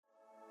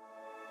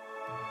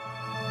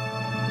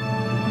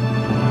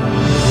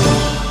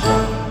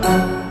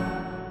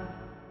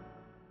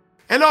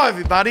Hello,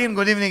 everybody, and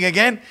good evening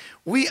again.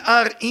 We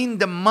are in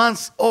the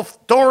month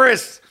of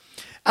Taurus.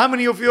 How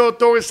many of you are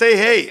Taurus? Say,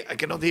 hey, I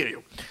cannot hear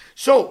you.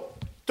 So,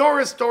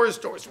 Taurus.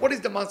 What is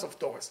the month of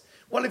Taurus?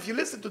 Well, if you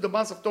listen to the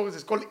month of Taurus,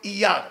 it's called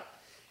Iyar.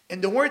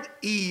 And the word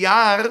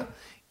Iyar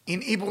in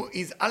Hebrew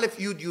is Aleph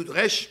Yud Yud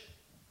Resh.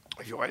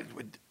 If you write it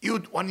with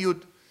Yud, one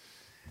Yud.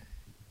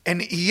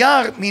 And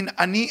Iyar means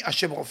Ani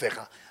Hashem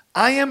Rofecha.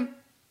 I am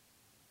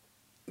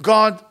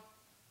God,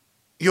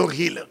 your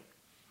healer.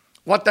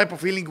 What type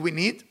of healing we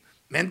need?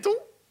 Mental,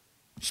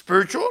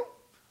 spiritual,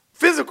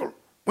 physical.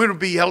 We want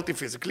to be healthy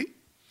physically.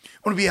 We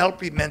want to be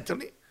healthy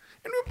mentally.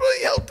 And we want to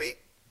be healthy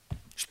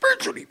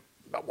spiritually.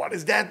 But what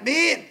does that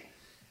mean?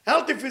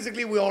 Healthy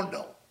physically, we all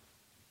know.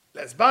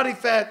 Less body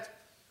fat,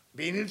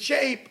 being in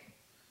shape,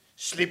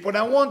 sleep when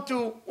I want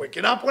to,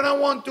 waking up when I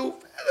want to. And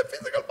the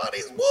physical body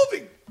is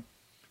moving.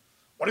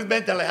 What is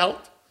mental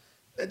health?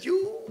 That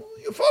you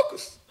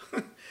focus.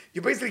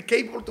 You're basically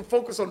capable to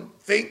focus on,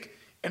 think,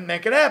 and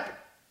make it happen.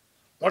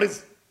 What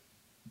is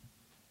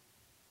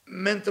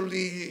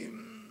mentally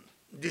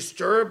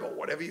disturbed or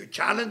whatever you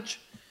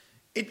challenge?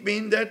 It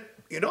means that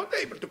you're not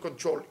able to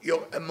control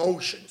your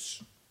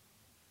emotions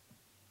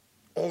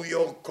or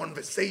your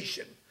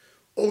conversation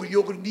or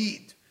your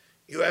need.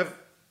 You have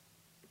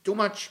too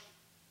much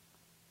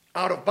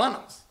out of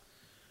balance.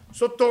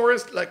 So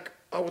Taurus, like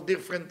our dear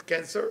friend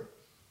Cancer,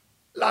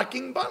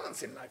 lacking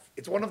balance in life.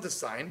 It's one of the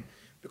signs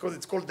because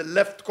it's called the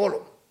left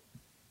column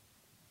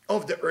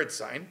of the earth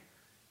sign.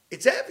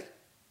 It's heavy.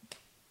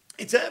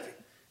 It's heavy.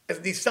 As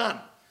the sun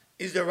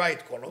is the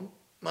right column,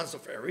 month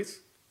of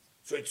Aries,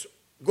 so it's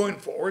going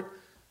forward.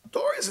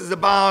 Taurus is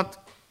about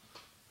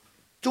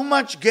too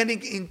much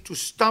getting into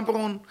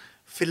stubborn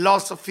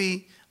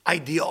philosophy,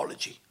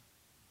 ideology.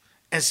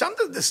 And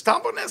sometimes the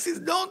stubbornness is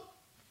done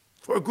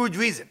for a good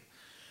reason.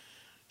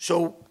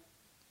 So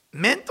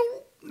mental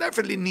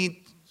definitely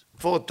need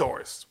for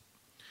Taurus.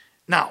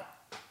 Now,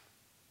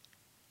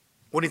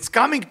 when it's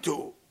coming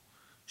to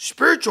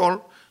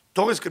spiritual,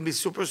 Taurus can be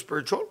super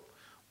spiritual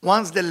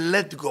once they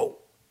let go.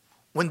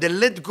 When they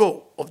let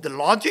go of the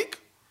logic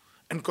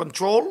and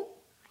control,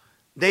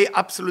 they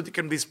absolutely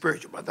can be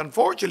spiritual. But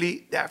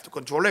unfortunately, they have to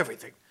control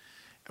everything.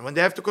 And when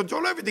they have to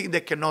control everything,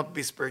 they cannot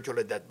be spiritual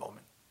at that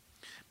moment.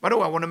 By the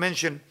way, I want to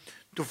mention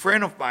to a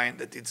friend of mine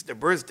that it's their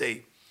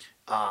birthday.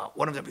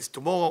 One of them is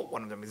tomorrow,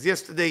 one of them is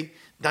yesterday.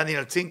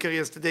 Daniel Zinker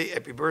yesterday,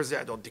 happy birthday.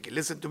 I don't think he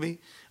listened to me.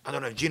 I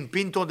don't know, Jean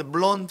Pinto, the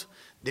blonde,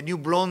 the new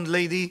blonde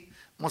lady,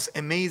 most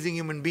amazing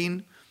human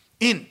being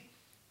in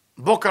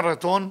Boca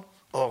Raton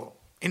or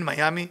in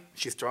Miami.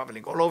 She's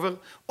traveling all over.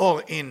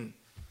 Or in,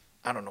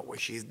 I don't know where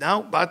she is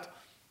now, but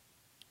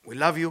we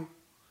love you.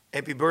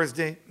 Happy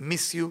birthday.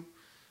 Miss you.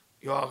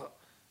 You are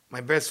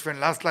my best friend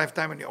last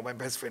lifetime and you're my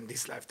best friend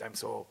this lifetime.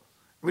 So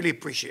really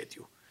appreciate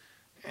you.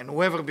 And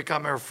whoever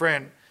become her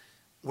friend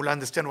will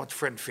understand what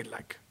friend feel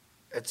like.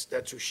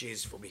 That's who she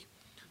is for me.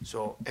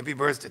 So happy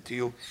birthday to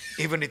you.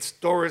 Even it's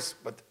Taurus,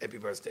 but happy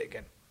birthday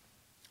again.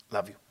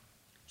 Love you.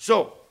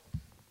 So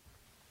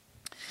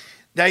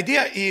the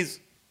idea is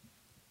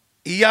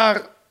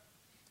Iyar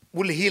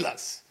will heal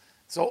us.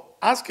 So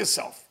ask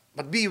yourself,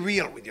 but be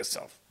real with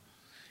yourself.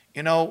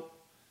 You know,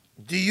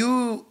 do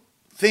you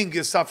think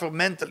you suffer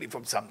mentally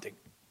from something?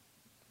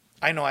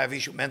 I know I have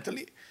issue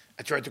mentally.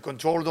 I try to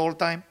control the whole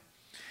time.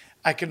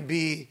 I can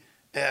be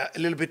a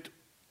little bit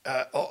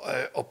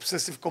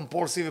obsessive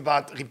compulsive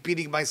about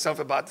repeating myself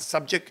about the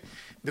subject,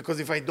 because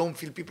if I don't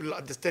feel people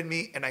understand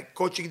me and I'm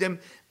coaching them,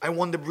 I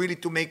want them really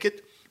to make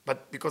it.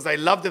 But because I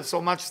love them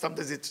so much,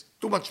 sometimes it's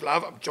too much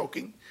love, I'm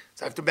choking,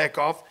 so I have to back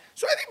off.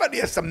 So everybody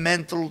has some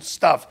mental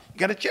stuff. You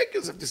got to check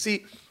yourself to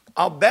see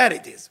how bad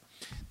it is.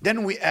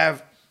 Then we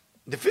have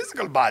the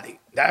physical body.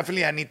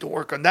 Definitely I need to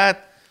work on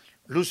that,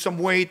 lose some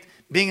weight,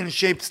 being in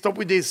shape, stop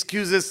with the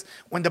excuses.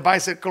 When the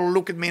bicycle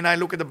look at me and I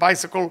look at the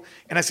bicycle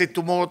and I say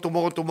tomorrow.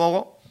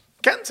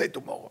 Can't say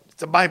tomorrow.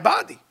 It's my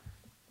body.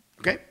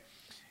 Okay?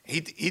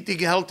 Eating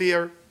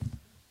healthier.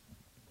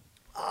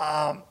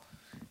 And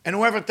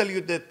whoever tell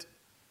you that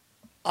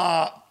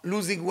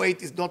losing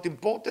weight is not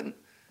important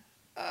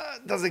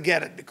doesn't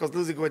get it, because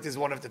losing weight is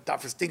one of the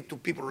toughest things to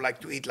people who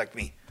like to eat like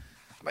me.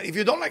 But if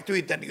you don't like to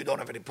eat, then you don't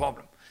have any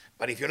problem.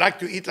 But if you like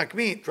to eat like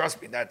me,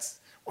 trust me,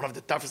 that's one of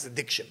the toughest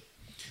addiction.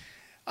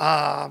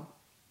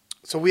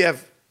 So we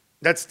have,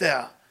 that's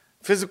the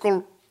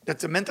physical,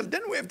 that's the mental.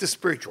 Then we have the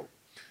spiritual.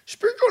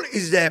 Spiritual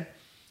is the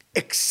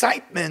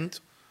excitement.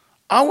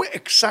 How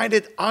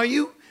excited are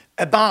you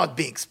about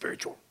being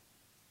spiritual?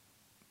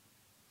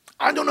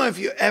 I don't know if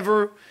you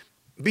ever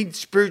been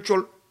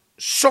spiritual,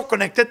 so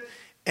connected,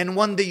 and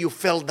one day you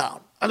fell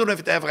down. I don't know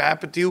if it ever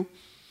happened to you.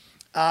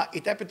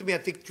 It happened to me, I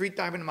think, 3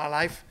 times in my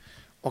life.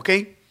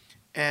 Okay?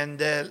 And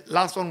the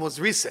last one was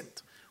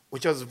recent,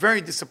 which I was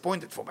very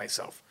disappointed for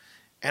myself.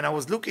 And I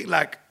was looking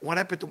like, what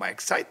happened to my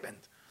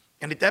excitement?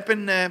 And it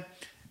happened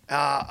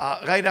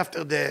right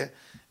after the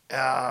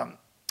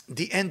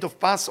end of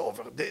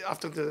Passover,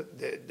 after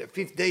the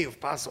 5th day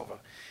of Passover.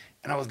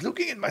 And I was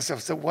looking at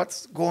myself, so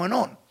what's going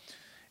on?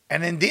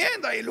 And in the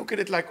end, I look at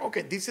it like,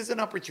 okay, this is an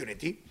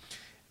opportunity.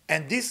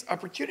 And this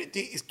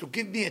opportunity is to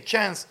give me a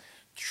chance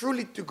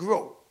truly to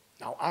grow.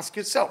 Now ask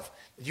yourself,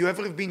 have you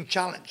ever been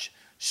challenged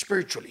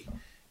spiritually?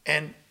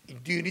 And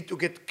do you need to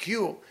get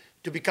cured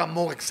to become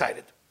more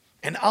excited?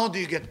 And how do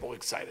you get more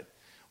excited?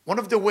 One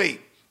of the ways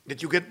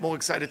that you get more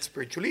excited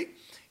spiritually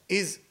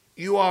is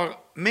you are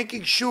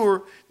making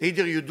sure that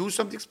either you do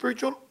something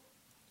spiritual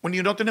when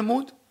you're not in the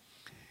mood,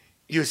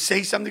 you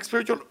say something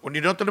spiritual when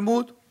you're not in the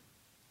mood,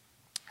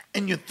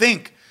 and you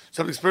think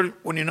something spiritual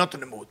when you're not in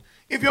the mood.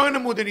 If you're in the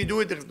mood and you do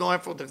it, there's no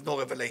effort, there's no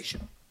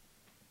revelation.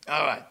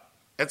 All right,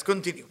 let's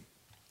continue.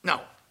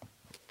 Now,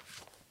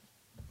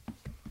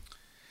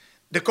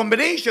 the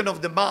combination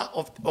of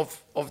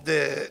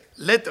the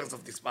letters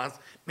of this month,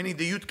 meaning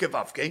the Yud Ke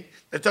Vav, okay,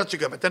 the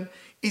Tetragrammaton,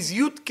 is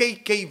Yud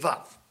Ke Ke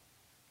Vav.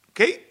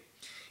 Okay?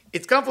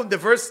 It comes from the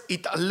verse,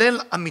 Italel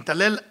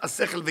Amitalel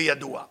Asechel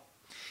Veyadua.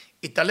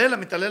 Italel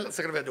Amitalel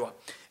Asechel Veyadua.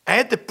 I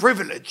had the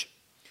privilege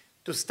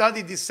to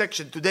study this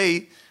section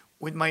today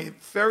with my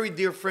very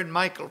dear friend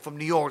Michael from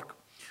New York,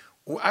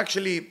 who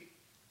actually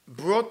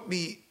brought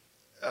me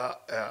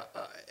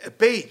a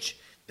page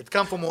that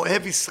comes from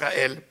Ohev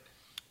Israel,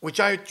 which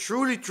I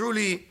truly,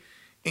 truly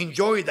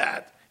enjoy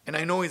that, and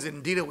I know he's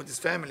in dinner with his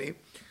family.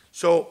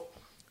 So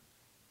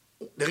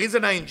the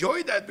reason I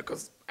enjoy that,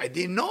 because I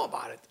didn't know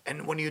about it.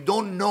 And when you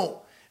don't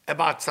know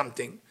about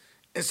something,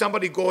 and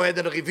somebody go ahead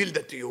and reveal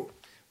that to you,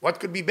 what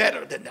could be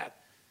better than that?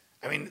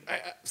 I mean,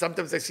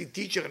 sometimes I see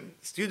teacher and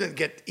student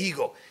get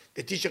ego.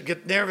 The teacher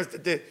get nervous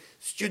that the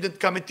student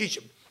come and teach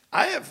him.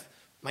 I have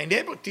my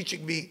neighbor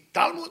teaching me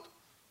Talmud.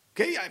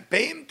 Okay, I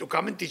pay him to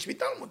come and teach me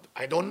Talmud.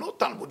 I don't know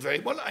Talmud very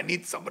well. I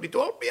need somebody to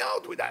help me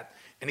out with that.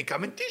 And he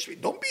come and teach me.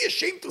 Don't be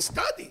ashamed to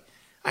study.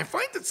 I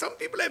find that some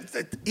people have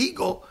that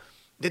ego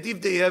that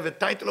if they have a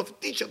title of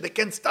teacher, they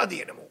can't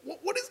study anymore.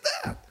 What is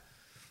that?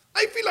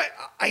 I feel like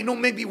I know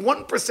maybe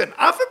 1%,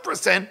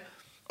 0.5%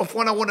 of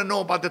what I want to know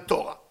about the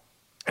Torah.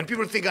 And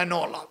people think I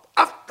know a lot.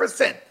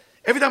 0.5%.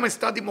 Every time I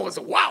study more, I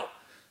say, wow.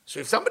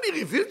 So if somebody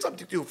reveals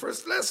something to you,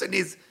 first lesson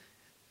is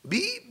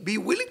be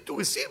willing to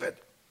receive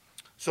it.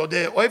 So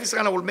the Ohev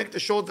Israel, I will make the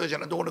short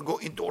version. I don't want to go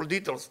into all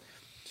details.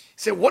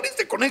 Say, what is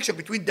the connection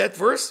between that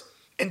verse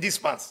and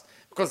this month?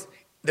 Because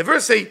the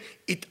verse say,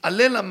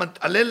 Italel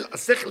Amalel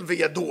Asechel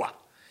Veyadua.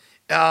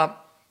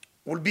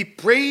 Will be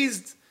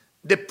praised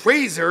the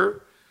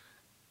praiser.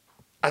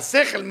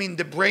 Asechel means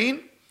the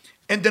brain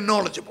and the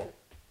knowledgeable.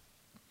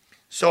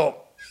 So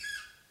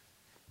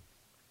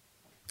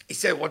he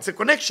said, what's the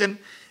connection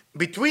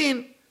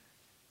between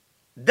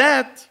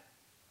that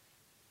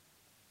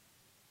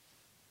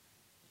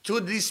to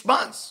this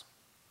month?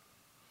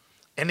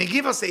 And he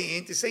give us a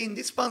hint. He say, in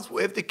this month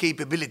we have the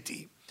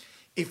capability,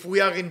 if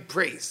we are in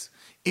praise,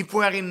 if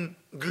we are in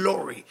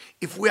glory,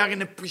 if we are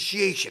in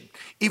appreciation,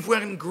 if we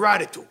are in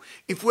gratitude,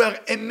 if we are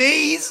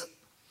amazed,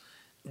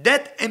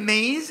 that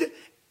amazed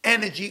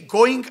energy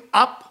going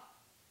up,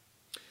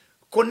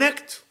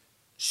 connect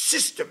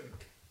system.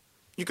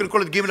 You can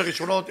call it Gimel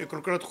Rishonot, you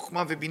can call it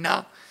Chokhmah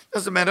Vebinah,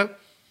 doesn't matter.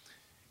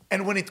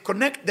 And when it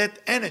connect that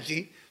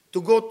energy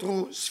to go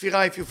through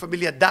Sphira, if you're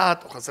familiar,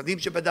 Dat, or Chasadim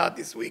Shebadat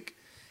this week,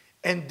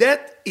 and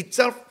that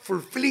itself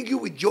fulfilling you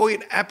with joy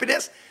and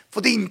happiness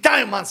for the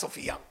entire month of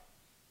Iyar.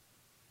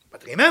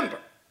 But remember,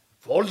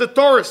 for all the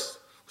Taurus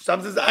who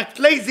sometimes act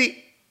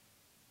lazy,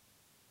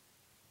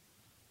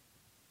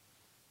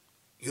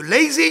 you're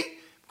lazy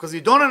because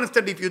you don't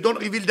understand if you don't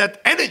reveal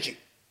that energy.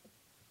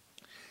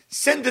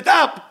 Send it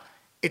up,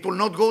 it will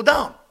not go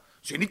down.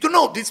 So you need to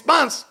know this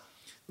month,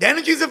 the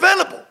energy is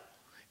available.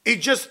 It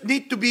just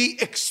needs to be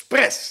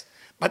expressed.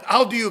 But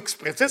how do you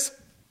express this?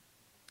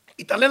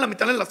 You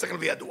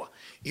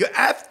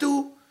have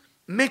to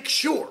make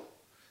sure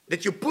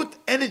that you put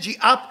energy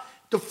up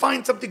to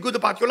find something good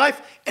about your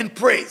life and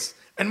praise.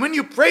 And when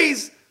you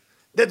praise,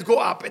 that go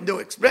up. And the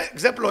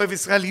example of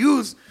Israel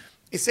use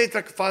is say it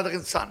like father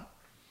and son.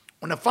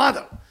 When a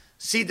father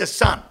see the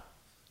son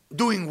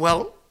doing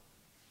well,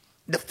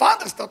 the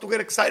father start to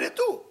get excited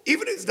too.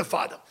 Even if it's the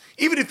father.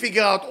 Even if he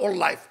figure out all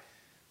life.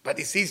 But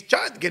he sees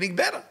child getting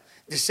better.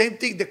 The same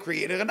thing the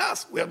Creator and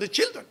us. We are the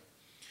children.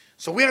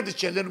 So we are the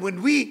children.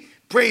 When we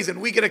praise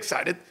and we get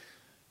excited,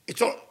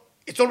 it's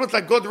almost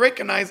like God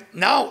recognized,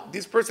 now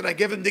this person, I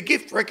gave him the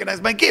gift, recognize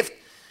my gift.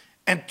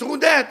 And through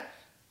that,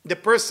 the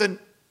person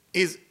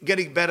is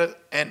getting better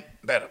and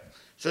better.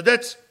 So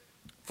that's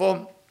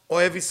from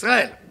Ohev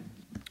Israel.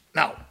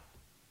 Now,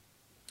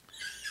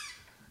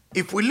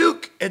 if we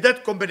look at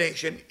that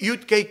combination,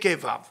 Yud Ke Ke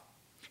Vav,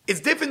 it's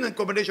different than the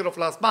combination of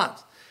last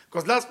month.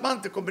 Because last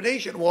month the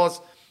combination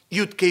was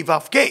Yud Ke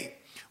Vav Ke,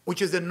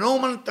 which is the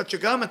normal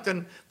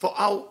Tetragrammaton for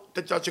how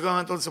the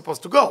Tetragrammaton is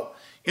supposed to go.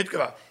 Yud Ke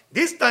Vav.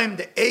 This time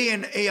the A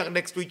and A are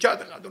next to each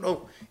other. I don't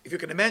know if you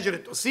can imagine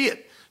it or see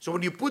it. So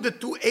when you put the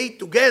two A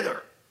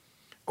together,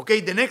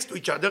 okay, they're next to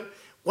each other,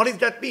 what does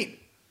that mean?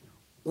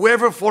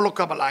 Whoever follow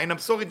Kabbalah, and I'm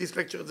sorry this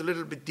lecture is a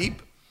little bit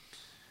deep,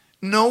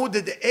 know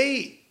that the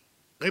A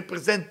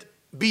represent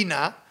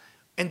Bina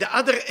and the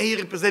other A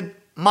represent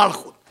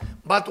Malchut.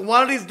 But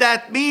what does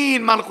that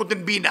mean, Malchut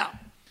and Bina?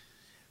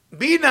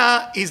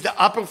 Bina is the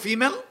upper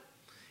female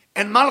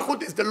and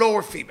Malchut is the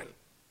lower female.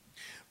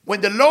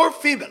 When the lower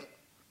female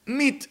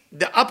meet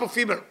the upper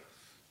female,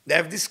 they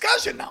have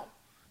discussion now.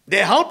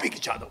 They're helping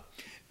each other.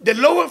 The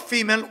lower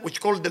female, which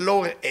called the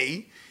lower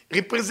A,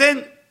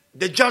 represent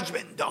the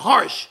judgment, the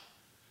harsh.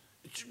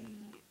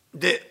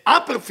 The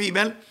upper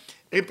female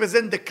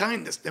represent the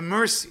kindness, the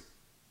mercy.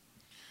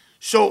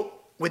 So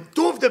when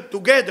two of them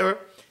together,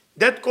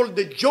 that called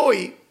the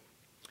joy,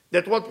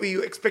 that what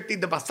we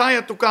expected the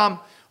Messiah to come,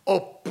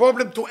 or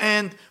problem to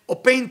end, or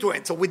pain to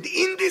end. So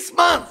within this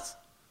month,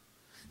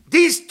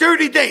 these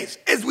 30 days,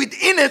 as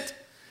within it,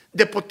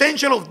 the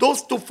potential of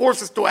those two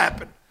forces to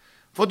happen,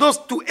 for those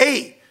two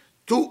A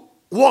to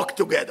walk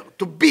together,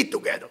 to be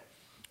together.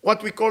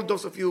 What we call,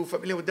 those of you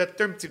familiar with that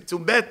term,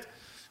 tzimtzum bet,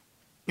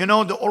 you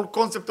know, the whole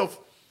concept of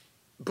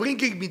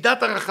bringing midat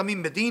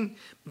harachamim medin,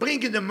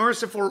 bringing the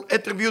merciful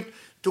attribute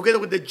together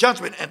with the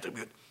judgment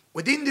attribute.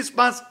 Within this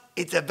month,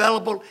 it's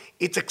available,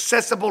 it's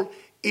accessible,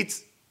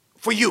 it's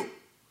for you.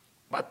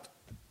 But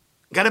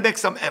gotta make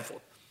some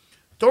effort.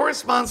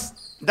 Taurus month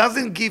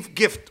doesn't give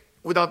gift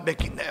without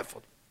making the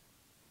effort.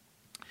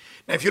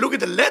 Now, if you look at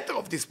the letter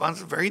of this month,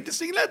 it's a very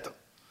interesting letter.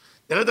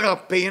 The letter are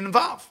Pei and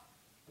Vav.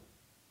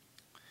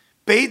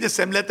 Pei, the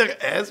same letter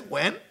as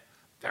when?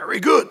 Very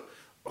good.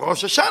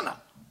 Rosh Hashanah.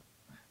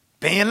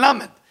 Pei and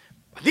Lamed.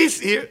 But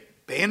this year,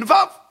 Pei and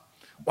Vav.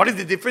 What is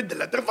the difference? The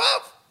letter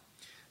Vav.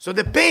 So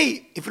the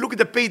Pei, if you look at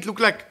the Pei, it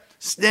looks like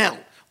snail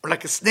or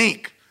like a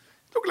snake.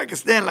 It looks like a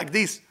snail like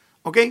this,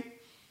 okay?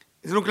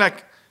 It looks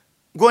like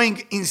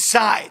going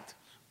inside.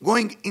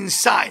 Going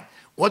inside.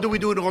 What do we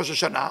do in Rosh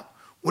Hashanah?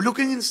 We're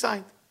looking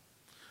inside.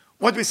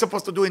 What are we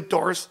supposed to do in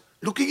Taurus?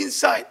 Looking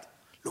inside.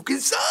 Look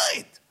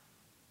inside.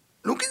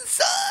 Look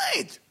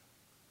inside.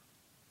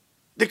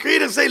 The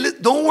Creator says,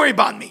 don't worry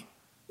about me.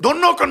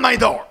 Don't knock on my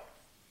door.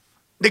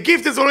 The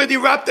gift is already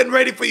wrapped and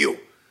ready for you.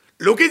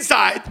 Look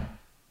inside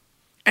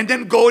and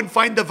then go and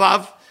find the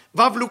Vav.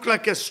 Vav look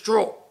like a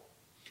straw.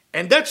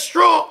 And that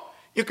straw,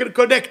 you can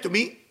connect to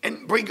me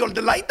and bring all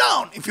the light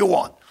down if you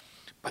want.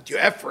 But you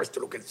have first to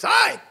look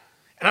inside.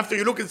 And after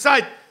you look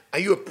inside, are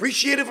you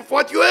appreciative of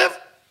what you have?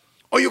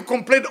 Or you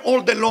complain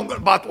all day long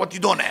about what you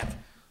don't have?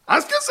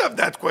 Ask yourself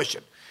that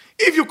question.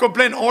 If you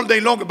complain all day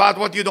long about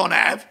what you don't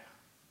have,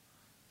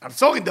 I'm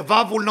sorry, the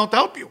Vav will not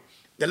help you.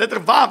 The letter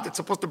Vav that's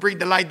supposed to bring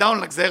the light down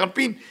like Zeir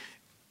Anpin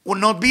will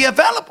not be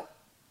available.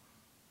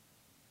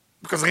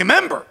 Because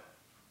remember,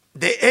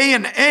 the A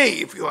and A,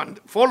 if you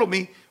follow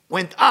me,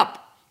 went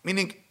up.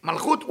 Meaning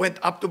Malchut went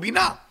up to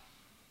Binah.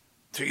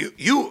 So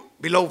you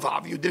below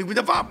Vav, you deal with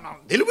the Vav. Now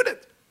deal with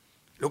it.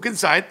 Look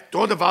inside,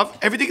 throw the Vav,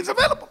 everything is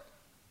available.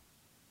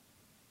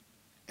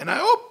 And I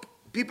hope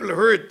people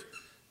heard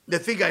the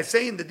thing I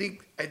say and the thing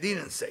I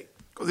didn't say.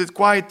 Because it's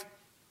quite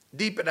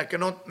deep and I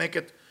cannot make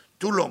it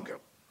too longer.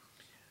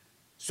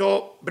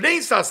 So Bnei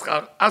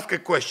Yissaschar ask a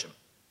question.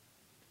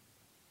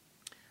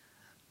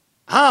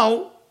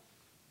 How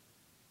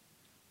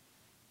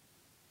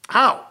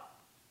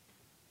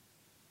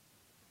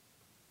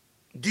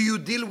do you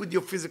deal with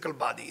your physical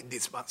body in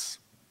this month?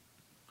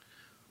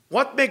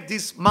 What makes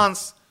this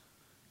month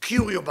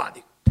cure your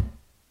body?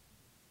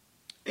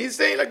 He's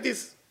saying like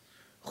this.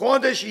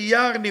 חודש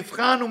אייר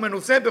נבחן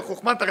ומנוסה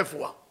בחוכמת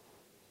הרפואה.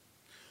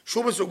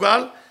 שהוא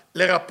מסוגל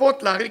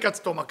לרפות להריק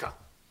עצתו מכה.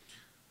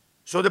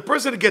 So the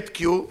person get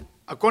cured,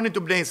 according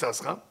to Bnei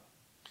Yissaschar,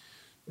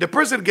 the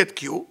person get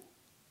cured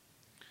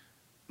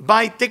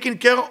by taking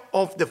care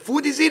of the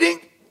food he's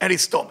eating and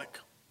his stomach.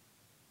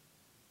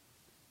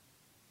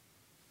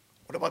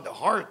 What about the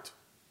heart?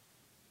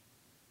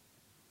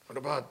 What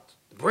about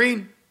the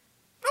brain?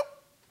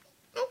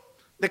 No.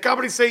 The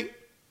Kabbalists say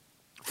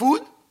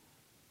food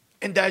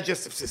and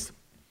digestive system.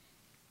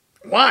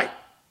 Why?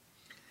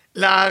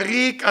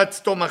 להריק עד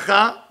סתומך,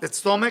 the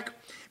stomach,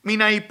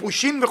 מן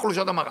היפושין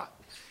וחולשת המרה.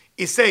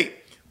 He say,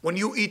 when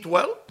you eat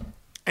well,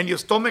 and your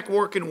stomach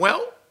working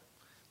well,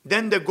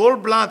 then the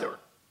gallbladder,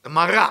 the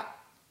mara,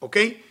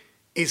 okay,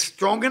 is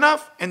strong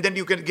enough, and then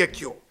you can get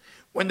cured.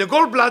 When the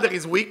gallbladder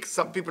is weak,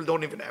 some people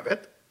don't even have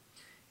it,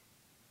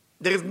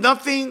 there is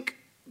nothing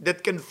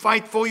that can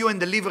fight for you, and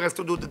the liver has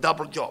to do the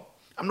double job.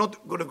 I'm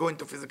not going to go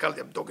into physicality,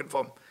 I'm talking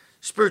from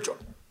spiritual.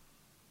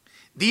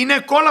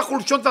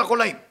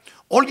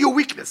 All your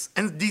weakness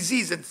and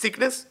disease and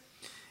sickness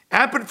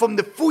happen from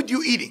the food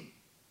you're eating.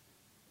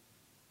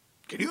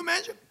 Can you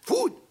imagine?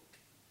 Food,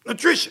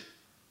 nutrition.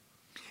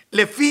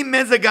 לפי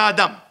מזג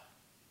האדם.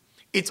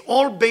 It's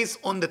all based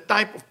on the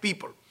type of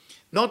people,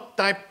 not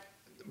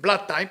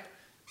blood type,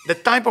 the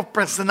type of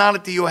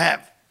personality you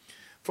have.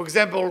 For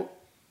example,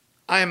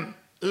 I'm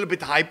a little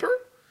bit hyper,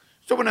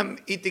 so when I'm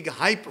eating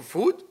hyper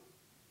food,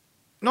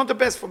 not the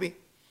best for me.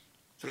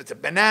 So it's a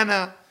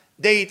banana,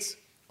 dates,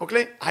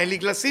 okay? Highly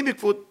glycemic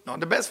food,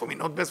 not the best for me,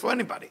 not best for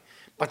anybody.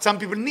 But some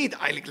people need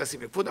highly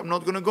glycemic food. I'm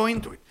not going to go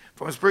into it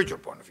from a spiritual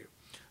point of view.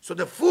 So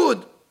the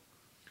food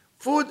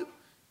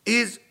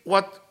is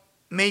what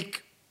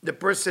make the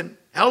person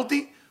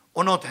healthy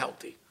or not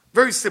healthy.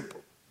 Very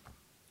simple.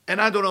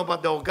 And I don't know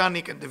about the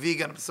organic and the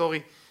vegan. I'm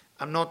sorry,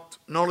 I'm not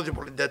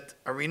knowledgeable in that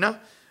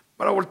arena.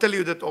 But I will tell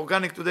you that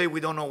organic today, we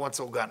don't know what's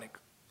organic.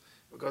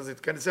 Because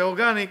it can say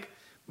organic,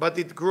 but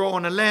it grew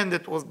on a land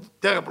that was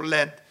terrible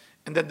land,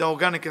 and that the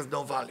organic has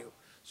no value.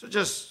 So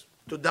just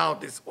to doubt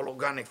this all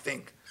organic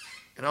thing,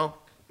 you know.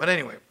 But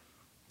anyway,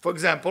 for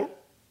example,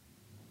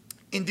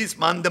 in this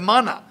month, the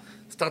manna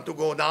start to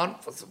go down.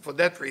 For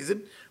that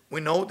reason,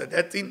 we know that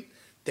that's in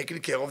taking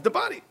care of the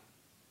body.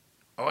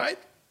 All right?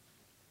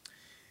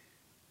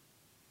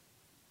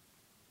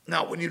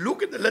 Now, when you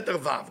look at the letter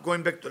Vav,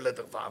 going back to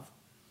letter Vav,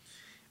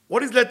 what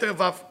does letter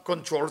Vav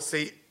control?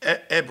 Say,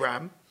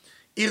 Abraham,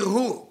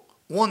 Irhur,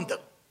 wonder.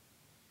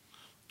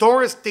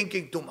 Taurus,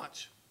 thinking too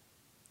much.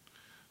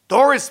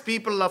 Taurus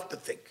people love to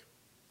think.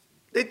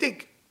 They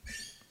think.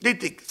 They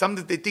think.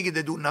 Sometimes they think and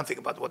they do nothing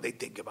about what they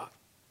think about.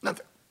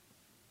 Nothing.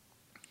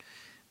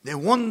 They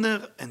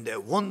wonder and they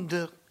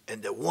wonder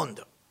and they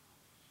wonder.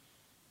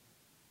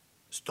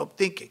 Stop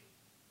thinking.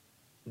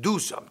 Do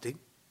something.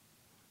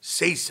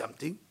 Say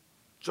something.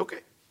 It's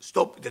okay.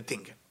 Stop the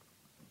thinking.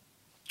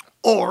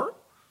 Or,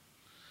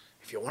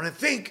 if you want to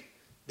think,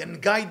 then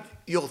guide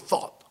your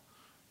thought.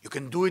 You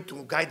can do it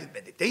through guided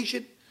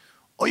meditation,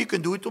 or you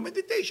can do it through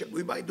meditation.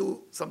 We might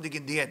do something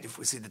in the end if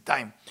we see the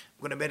time. I'm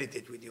going to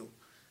meditate with you,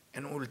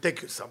 and we'll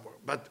take you somewhere.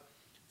 But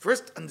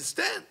first,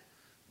 understand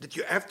that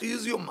you have to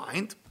use your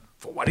mind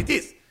for what it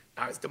is.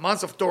 Now, is the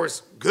month of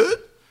Taurus good?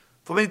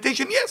 For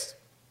meditation, yes.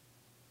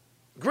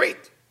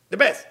 Great. The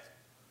best.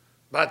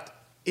 But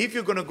if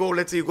you're going to go,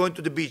 let's say you're going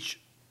to the beach,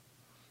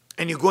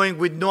 and you're going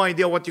with no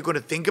idea what you're going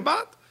to think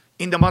about,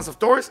 in the month of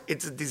Taurus,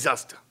 it's a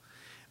disaster.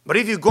 But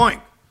if you're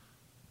going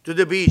to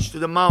the beach, to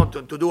the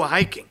mountain, to do a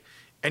hiking,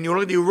 and you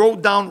already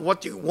wrote down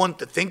what you want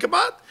to think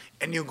about,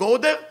 and you go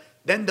there,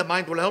 then the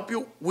mind will help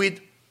you with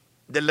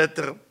the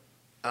letter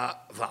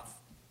Vav.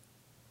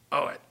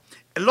 All right.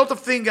 A lot of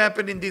things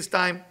happen in this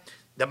time.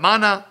 The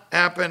manna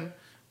happened,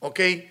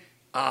 okay?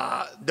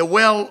 The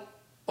well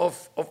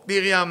of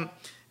Miriam,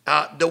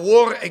 the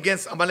war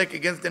against Amalek,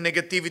 against the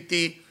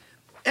negativity,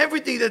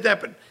 everything that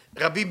happened.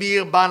 Rabbi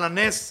Meir Baal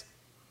HaNes,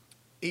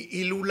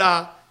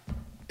 Ilula,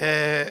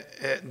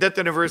 that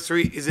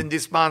anniversary is in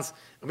this month.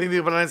 Rabbi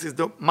Meir Baal HaNes is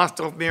the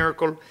master of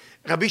miracle.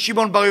 Rabbi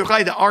Shimon Bar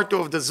Yochai, the author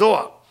of the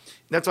Zohar.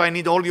 That's why I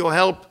need all your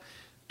help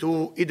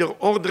to either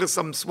order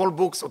some small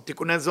books or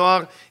Tikkunei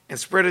Zohar and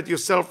spread it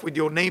yourself with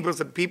your neighbors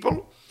and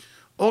people,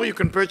 or you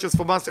can purchase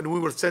from us and we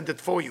will send it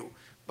for you.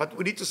 But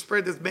we need to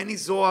spread as many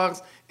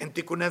Zohars and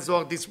Tikkunei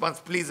Zohar this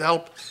month. Please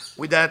help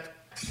with that,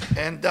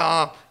 and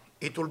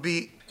it will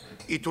be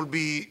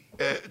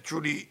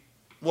truly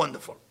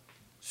wonderful.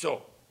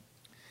 So,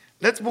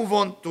 let's move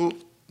on to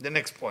the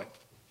next point.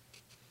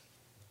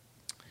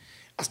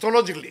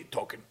 Astrologically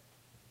talking,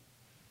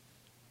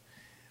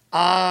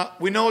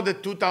 we know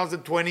that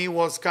 2020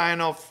 was.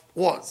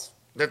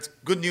 That's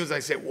good news, I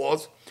say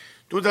was.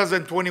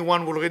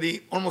 2021 we're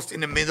already almost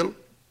in the middle.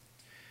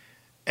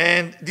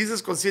 And this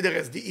is considered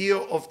as the year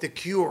of the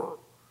cure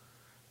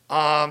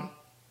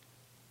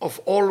of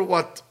all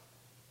what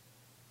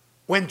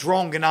went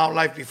wrong in our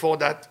life before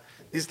that,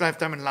 this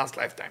lifetime and last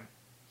lifetime.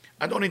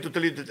 I don't need to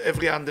tell you that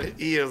every 100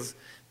 years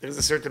there is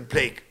a certain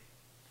plague.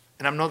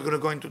 And I'm not going to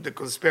go into the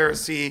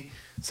conspiracy,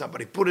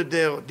 somebody put it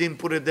there or didn't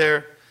put it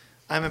there.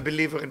 I'm a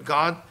believer in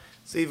God.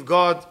 So if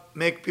God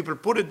make people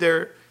put it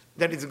there,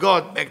 then it's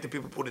God make the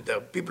people put it there.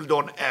 People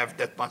don't have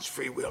that much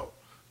free will,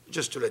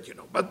 just to let you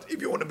know. But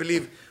if you want to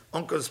believe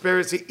on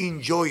conspiracy,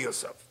 enjoy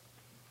yourself.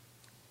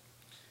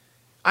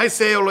 I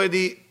say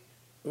already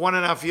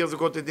 1.5 years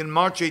ago that in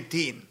March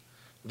 18,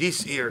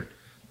 this year,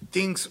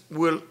 things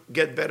will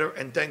get better,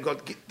 and thank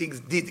God things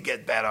did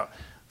get better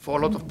for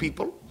a lot of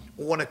people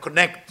who want to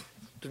connect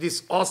to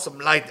this awesome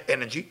light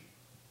energy.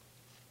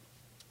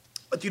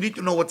 But you need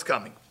to know what's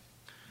coming.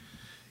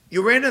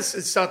 Uranus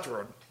and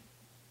Saturn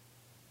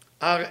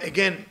are,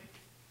 again,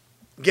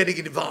 getting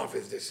involved,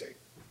 as they say.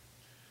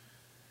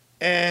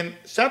 And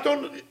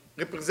Saturn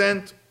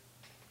represents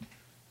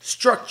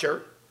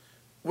structure,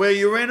 where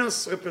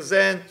Uranus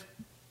represents,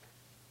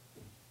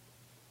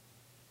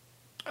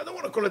 I don't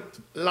want to call it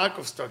lack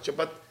of structure,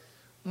 but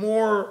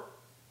more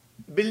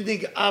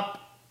building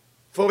up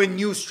for a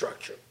new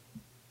structure,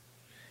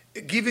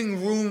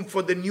 giving room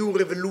for the new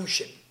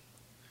revolution.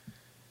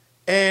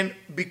 And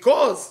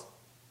because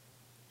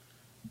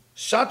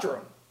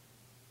Saturn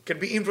can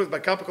be influenced by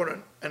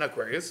Capricorn and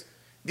Aquarius,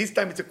 this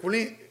time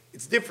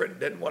it's different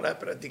than what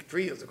happened, I think,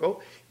 3 years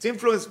ago. It's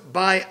influenced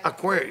by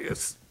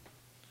Aquarius.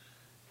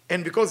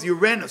 And because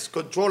Uranus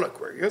controls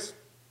Aquarius,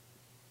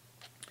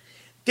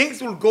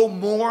 things will go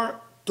more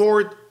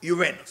toward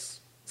Uranus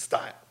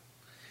style.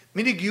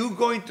 Meaning you're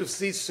going to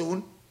see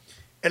soon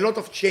a lot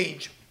of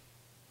change.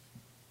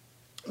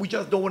 We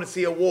just don't want to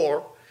see a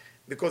war,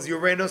 because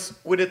Uranus,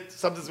 with it,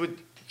 sometimes with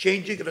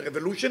changing and a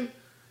revolution,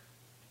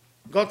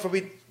 God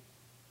forbid,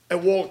 a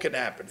war can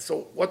happen.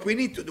 So what we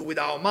need to do with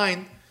our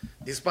mind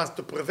is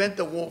to prevent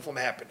the war from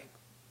happening.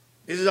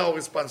 This is our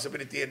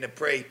responsibility, and I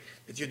pray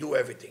that you do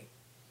everything.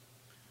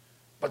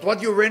 But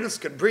what Uranus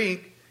can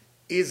bring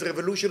is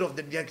revolution of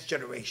the next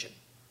generation.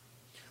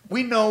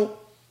 We know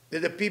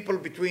that the people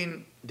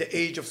between the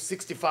age of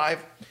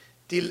 65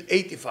 till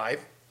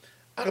 85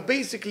 are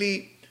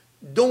basically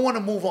don't want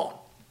to move on.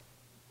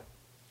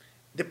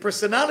 The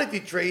personality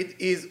trait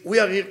is we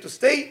are here to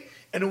stay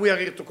and we are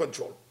here to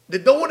control. They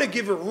don't want to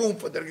give a room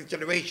for the next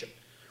generation.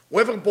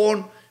 Whoever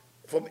born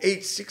from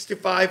age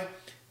 65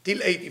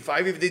 till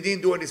 85, if they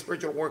didn't do any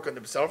spiritual work on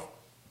themselves,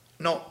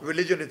 no,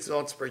 religion is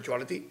not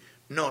spirituality.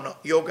 No,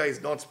 yoga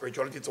is not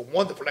spirituality. It's a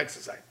wonderful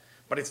exercise,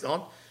 but it's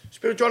not.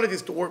 Spirituality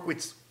is to work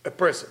with a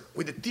person,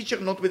 with a teacher,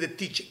 not with a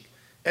teaching.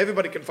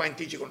 Everybody can find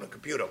teaching on a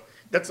computer.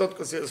 That's not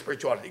considered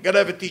spirituality. You got to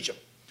have a teacher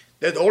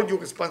that hold you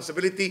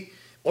responsibility,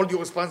 hold you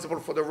responsible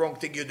for the wrong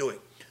thing you're doing.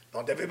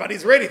 Not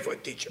everybody's ready for a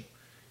teacher.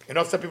 You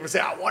know, some people say,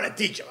 I want a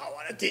teacher, I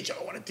want a teacher,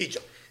 I want a teacher.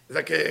 It's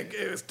like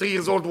a 3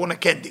 years old want a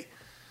candy.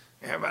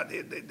 Yeah, but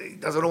they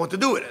doesn't know what to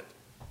do with it,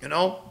 you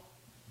know?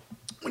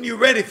 When you're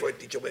ready for a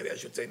teacher, maybe I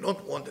should say,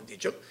 not want a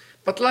teacher.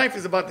 But life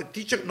is about the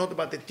teacher, not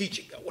about the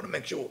teaching. I want to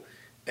make sure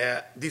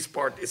this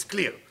part is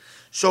clear.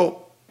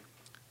 So,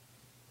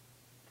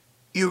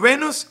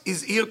 Uranus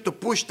is here to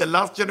push the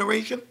last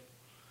generation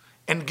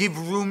and give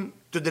room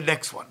to the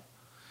next one.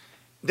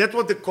 That's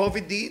what the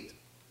COVID did.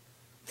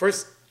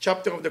 First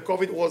chapter of the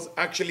COVID was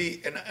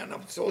actually, and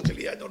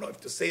unfortunately, I don't know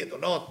if to say it or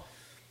not,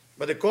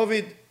 but the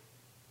COVID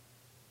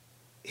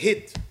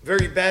hit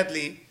very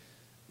badly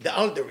the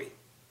elderly.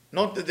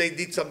 Not that they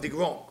did something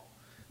wrong,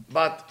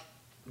 but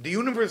the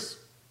universe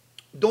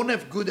don't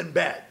have good and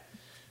bad.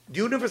 The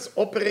universe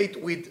operates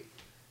with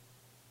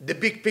the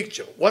big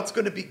picture. What's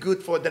going to be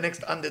good for the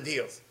next 100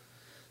 years?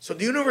 So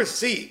the universe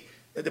see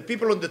that the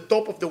people on the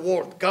top of the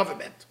world,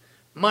 government,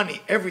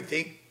 money,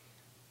 everything,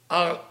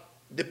 are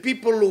the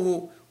people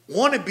who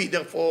want to be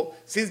there for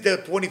since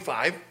they're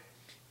 25.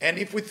 And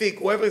if we think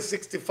whoever is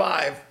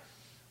 65,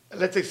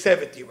 let's say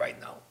 70 right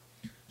now.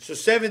 So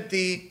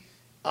 70,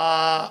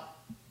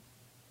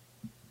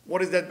 what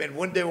does that mean?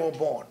 When they were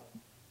born?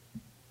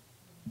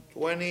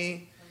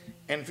 20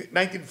 and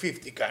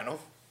 1950 kind of.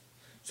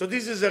 So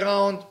this is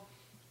around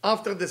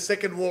after the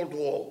Second World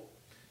War.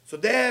 So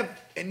they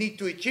have a need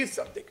to achieve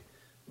something.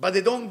 But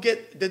they don't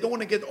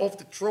want to get off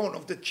the throne,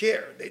 of the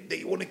chair.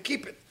 They want to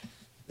keep it.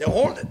 They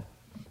hold it.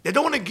 They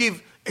don't want to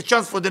give a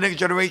chance for the next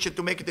generation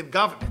to make it in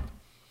government.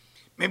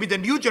 Maybe the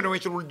new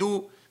generation will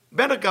do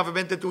better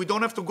government that we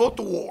don't have to go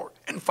to war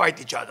and fight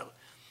each other.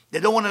 They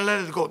don't want to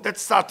let it go.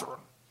 That's Saturn.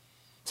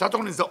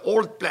 Saturn is the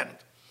old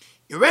planet.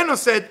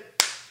 Uranus said,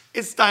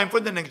 it's time for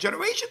the next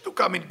generation to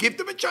come and give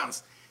them a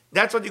chance.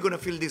 That's what you're going to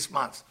feel this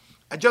month.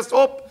 I just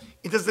hope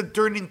it doesn't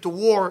turn into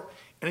war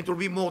and it will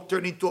be more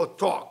turn into a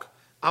talk.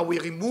 How we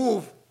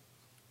remove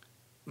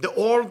the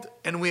old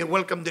and we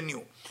welcome the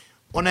new.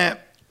 On a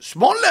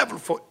small level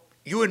for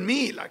you and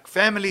me, like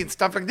family and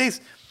stuff like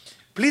this,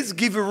 please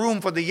give a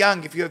room for the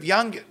young, if you have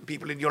young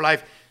people in your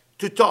life,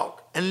 to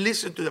talk and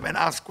listen to them and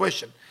ask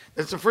questions.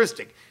 That's the first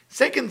thing.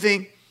 Second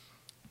thing,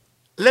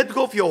 let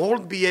go of your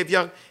old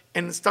behavior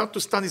and start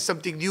to study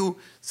something new,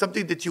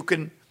 something that you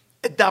can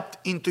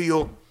adapt into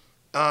your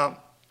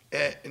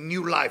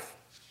new life.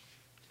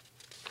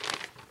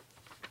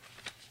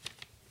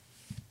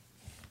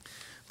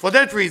 For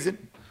that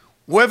reason,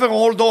 whoever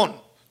hold on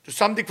to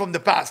something from the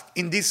past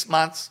in these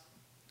months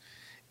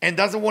and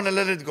doesn't want to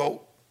let it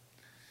go,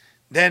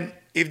 then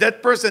if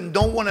that person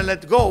don't want to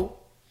let go,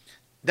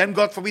 then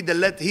God forbid they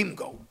let him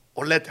go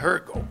or let her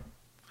go.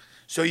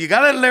 So you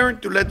got to learn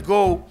to let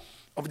go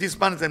of these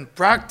months and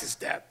practice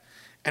that.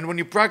 And when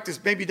you practice,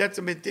 maybe that's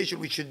a meditation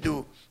we should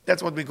do.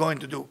 That's what we're going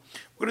to do.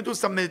 We're going to do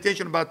some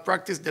meditation about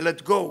practice the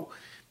let go,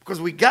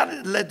 because we got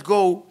to let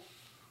go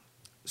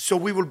so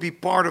we will be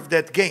part of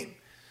that game.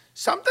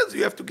 Sometimes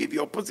you have to give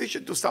your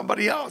position to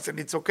somebody else, and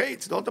it's okay.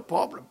 It's not a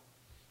problem.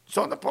 It's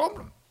not a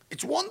problem.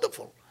 It's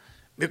wonderful.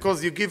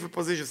 Because you give a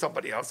position to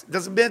somebody else, it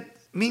doesn't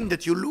mean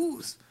that you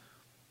lose.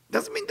 It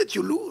doesn't mean that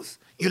you lose.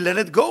 You let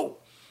it go.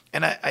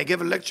 And I gave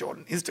a lecture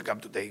on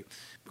Instagram today,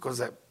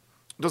 because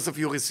those of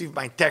you who receive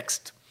my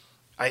text,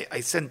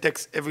 I send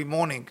text every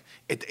morning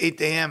at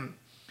 8 a.m.,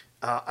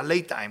 a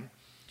late time,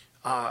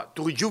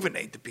 to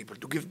rejuvenate the people,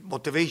 to give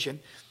motivation.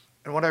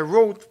 And what I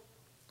wrote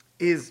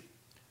is,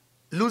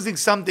 losing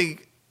something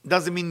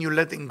doesn't mean you're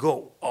letting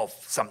go of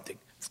something.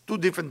 It's two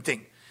different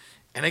things.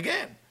 And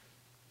again,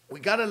 we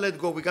got to let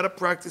go. We got to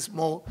practice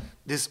more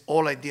this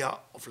whole idea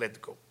of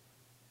let go.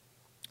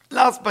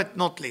 Last but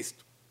not least,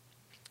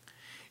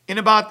 in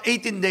about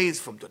 18 days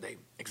from today,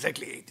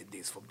 exactly 18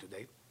 days from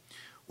today,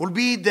 will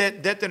be the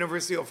death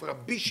anniversary of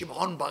Rabbi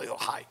Shimon Bar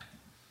Yochai.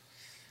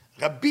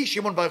 Rabbi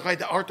Shimon Bar Yochai,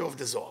 the author of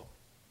the Zohar.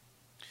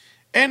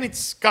 And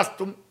it's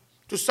custom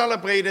to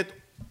celebrate it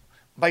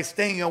by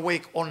staying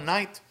awake all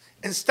night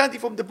and study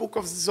from the book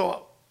of the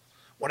Zohar.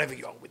 Whenever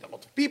you are with a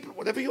lot of people,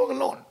 whenever you are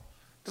alone,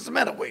 doesn't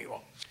matter where you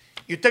are.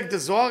 You take the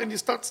Zohar and you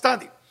start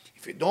studying.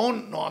 If you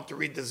don't know how to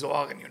read the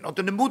Zohar and you're not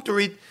in the mood to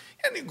read,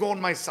 and you go on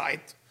my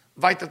site,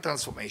 Vital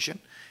Transformation,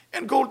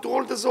 and go to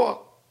all the Zohar.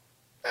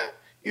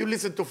 You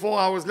listen to 4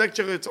 hours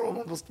lecture, it's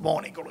almost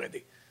morning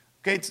already.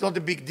 Okay, it's not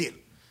a big deal.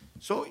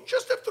 So you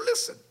just have to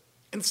listen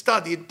and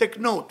study and take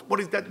note. What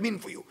does that mean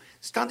for you?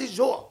 Study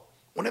Zohar.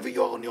 Whenever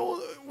you're on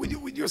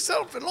with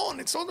yourself alone,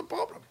 it's not a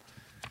problem.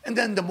 And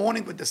then in the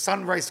morning with the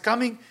sunrise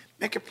coming,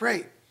 make a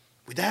prayer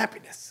with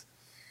happiness.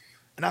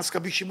 And ask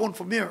Rabbi Shimon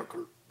for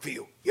miracle. for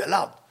you. You're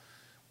allowed.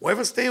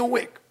 Whoever stay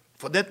awake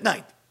for that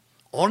night,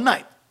 all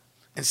night,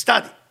 and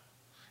study.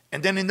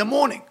 And then in the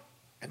morning,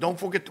 and don't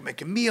forget to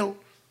make a meal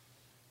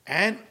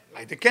and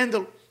light a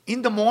candle.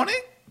 In the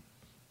morning,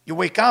 you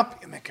wake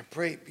up, you make a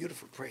prayer,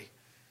 beautiful prayer.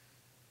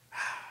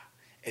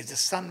 As the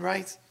sun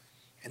rises,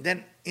 and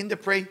then in the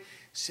prayer,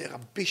 say,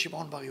 Rabbi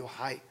Shimon Bar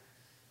Yochai,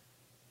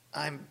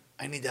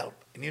 I need help.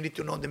 And you need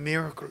to know the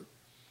miracle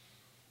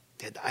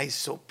that I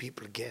saw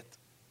people get.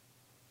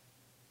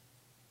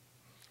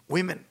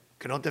 Women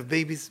cannot have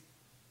babies,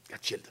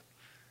 got children.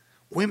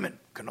 Women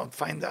cannot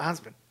find a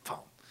husband,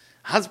 found.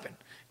 Husband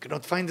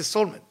cannot find a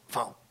soulmate,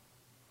 found.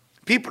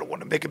 People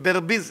want to make a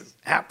better business,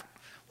 happen.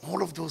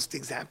 All of those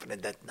things happen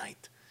at that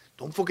night.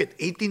 Don't forget,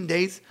 18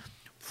 days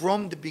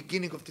from the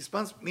beginning of this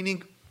month,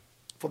 meaning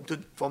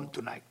from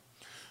tonight.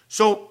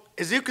 So,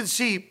 as you can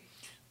see,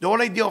 the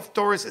whole idea of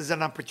Taurus is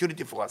an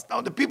opportunity for us.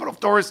 Now, the people of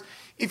Taurus,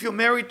 if you're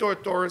married to a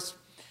Taurus,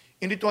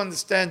 you need to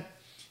understand,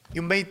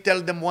 you may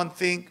tell them one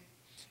thing,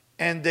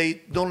 and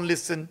they don't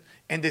listen,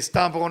 and they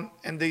stubborn,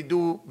 and they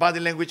do body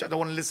language, I don't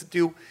want to listen to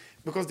you,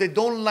 because they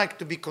don't like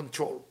to be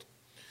controlled.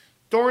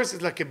 Taurus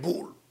is like a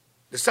bull.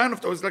 The sign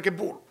of Taurus is like a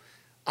bull.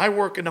 I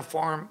work in a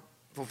farm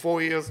for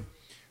 4 years,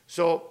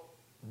 so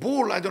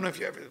bull, I don't know if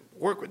you ever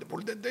work with the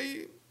bull,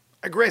 they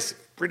aggressive,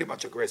 pretty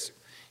much aggressive.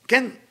 You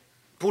can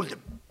pull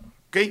them,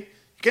 okay?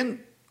 You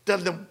can tell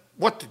them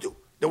what to do.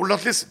 They will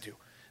not listen to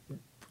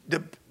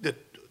you.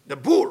 The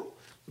bull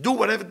do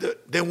whatever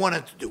they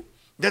wanted to do.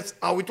 That's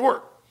how it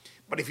works.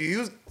 But if you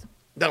use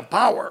their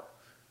power,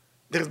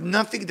 there's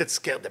nothing that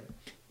scares them.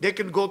 They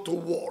can go to a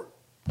wall.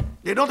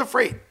 They're not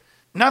afraid.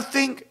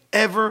 Nothing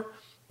ever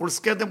will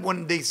scare them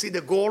when they see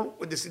the goal,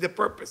 when they see the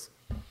purpose.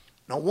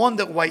 No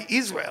wonder why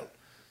Israel,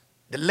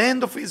 the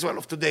land of Israel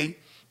of today,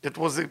 that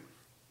was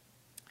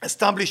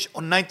established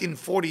on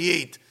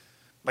 1948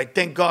 by,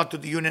 thank God, to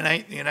the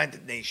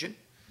United Nations,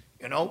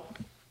 you know,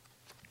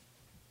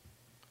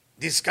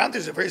 this country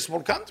is a very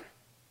small country.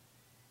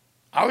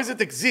 How does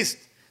it exist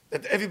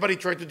that everybody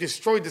tries to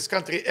destroy this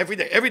country every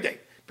day? Every day,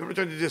 people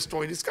try to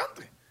destroy this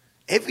country.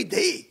 Every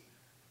day.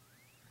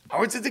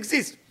 How does it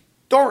exist?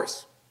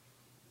 Taurus.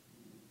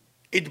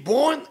 It's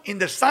born in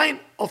the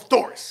sign of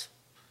Taurus.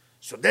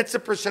 So that's the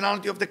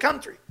personality of the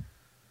country.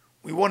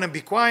 We want to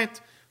be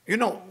quiet. You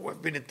know,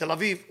 we've been in Tel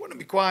Aviv, want to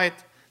be quiet.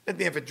 Let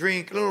me have a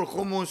drink, a little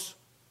hummus.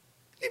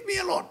 Leave me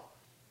alone.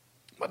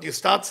 But you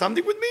start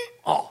something with me?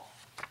 Oh,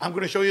 I'm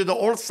going to show you the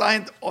whole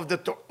side of the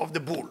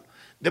bull.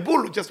 The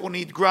bull just want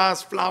to eat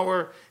grass,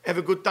 flower, have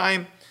a good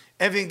time,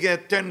 having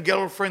 10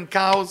 girlfriend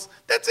cows.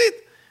 That's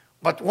it.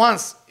 But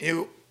once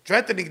you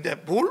threatening the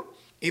bull,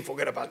 he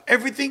forget about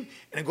everything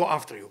and go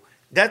after you.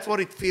 That's what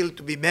it feels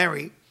to be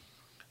married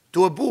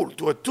to a bull,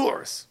 to a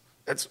Taurus.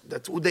 That's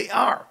who they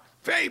are.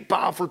 Very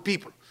powerful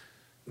people.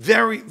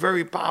 Very,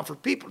 very powerful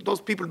people.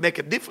 Those people make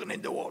a difference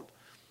in the world.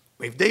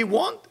 If they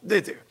want,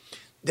 they're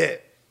there.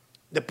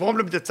 The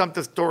problem that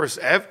sometimes Taurus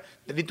have,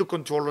 they need to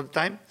control all the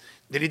time.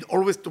 They need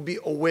always to be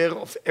aware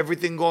of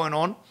everything going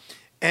on.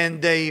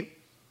 And they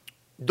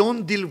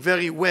don't deal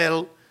very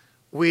well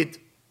with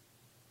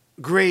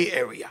gray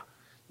area.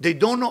 They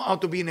don't know how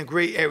to be in a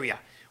gray area.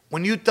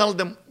 When you tell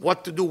them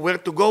what to do, where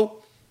to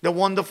go, they're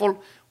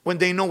wonderful. When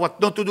they know what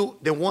not to do,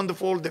 they're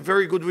wonderful. They're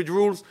very good with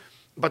rules.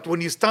 But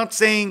when you start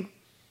saying,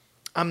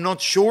 I'm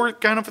not sure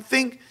kind of a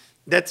thing,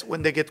 that's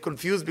when they get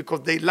confused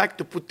because they like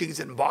to put things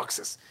in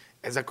boxes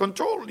as a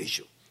control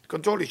issue.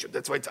 Control issue.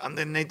 That's why it's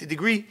 180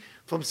 degrees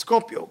from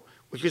Scorpio,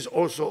 which is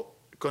also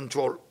a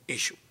control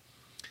issue.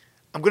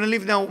 I'm going to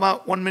leave now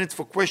about 1 minute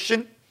for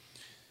question.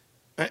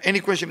 Any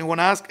question you want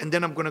to ask, and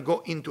then I'm going to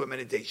go into a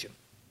meditation.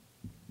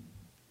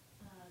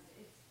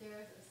 If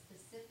there's a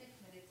specific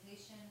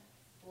meditation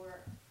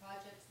for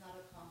projects not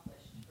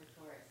accomplished for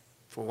Taurus.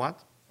 For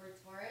what? For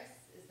Taurus,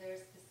 is there a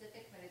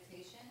specific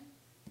meditation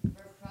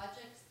for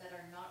projects that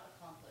are not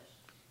accomplished?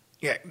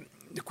 Yeah,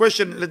 the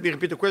question, let me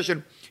repeat the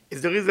question,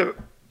 is there is a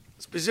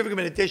specific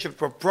meditation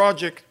for a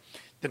project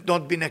that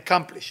not been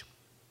accomplished.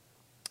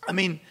 I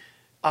mean,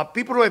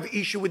 people who have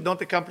issue with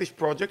not accomplished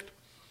project,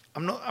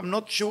 I'm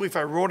not sure if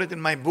I wrote it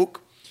in my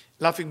book,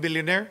 Laughing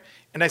Billionaire,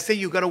 and I say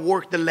you got to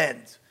work the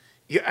land.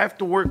 You have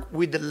to work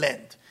with the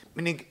land,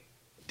 meaning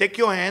take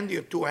your hand,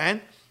 your two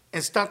hands,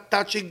 and start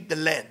touching the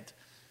land,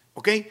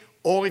 okay?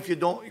 Or if you're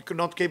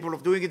not capable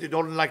of doing it, you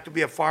don't like to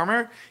be a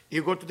farmer,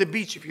 you go to the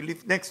beach, if you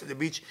live next to the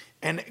beach,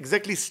 and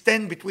exactly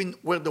stand between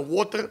where the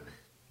water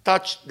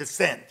touch the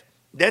sand.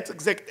 That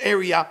exact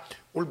area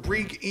will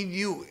bring in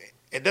you,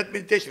 and that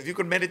meditation, if you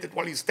can meditate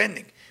while you're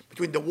standing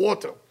between the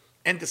water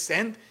and the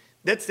sand,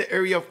 that's the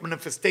area of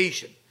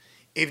manifestation.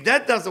 If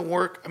that doesn't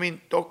work, I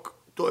mean, talk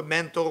to a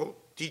mentor,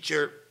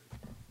 teacher,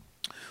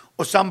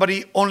 or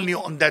somebody only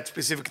on that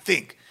specific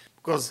thing.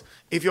 Because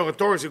if you're a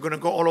Taurus, you're going to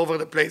go all over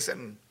the place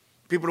and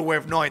people who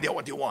have no idea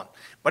what you want.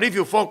 But if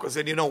you focus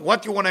and you know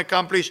what you want to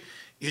accomplish,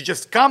 you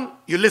just come,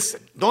 you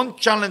listen. Don't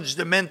challenge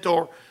the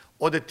mentor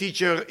or the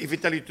teacher if he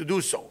tell you to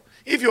do so.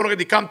 If you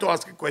already come to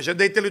ask a question,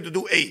 they tell you to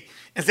do A.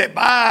 And say,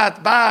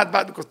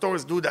 bad, because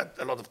Taurus do that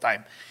a lot of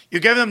time. You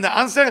give them the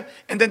answer,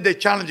 and then they're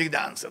challenging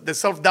the answer. They're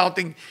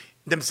self-doubting.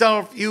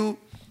 themselves,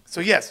 so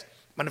yes,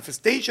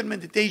 manifestation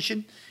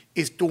meditation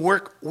is to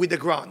work with the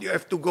ground. You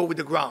have to go with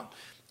the ground.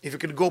 If you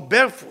can go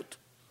barefoot,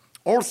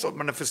 also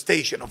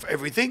manifestation of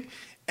everything.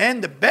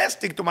 And the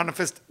best thing to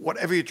manifest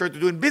whatever you try to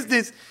do in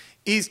business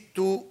is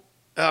to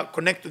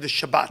connect to the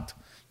Shabbat.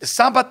 The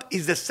Sabbath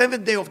is the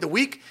 7th day of the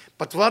week,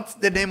 but what's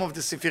the name of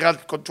the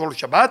Sefirat control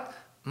Shabbat?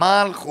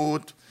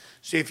 Malchut.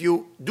 So if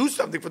you do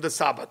something for the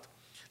Sabbath,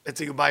 let's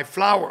say you buy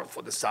flour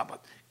for the Sabbath,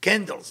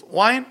 candles,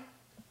 wine,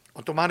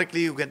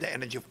 automatically you get the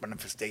energy of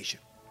manifestation.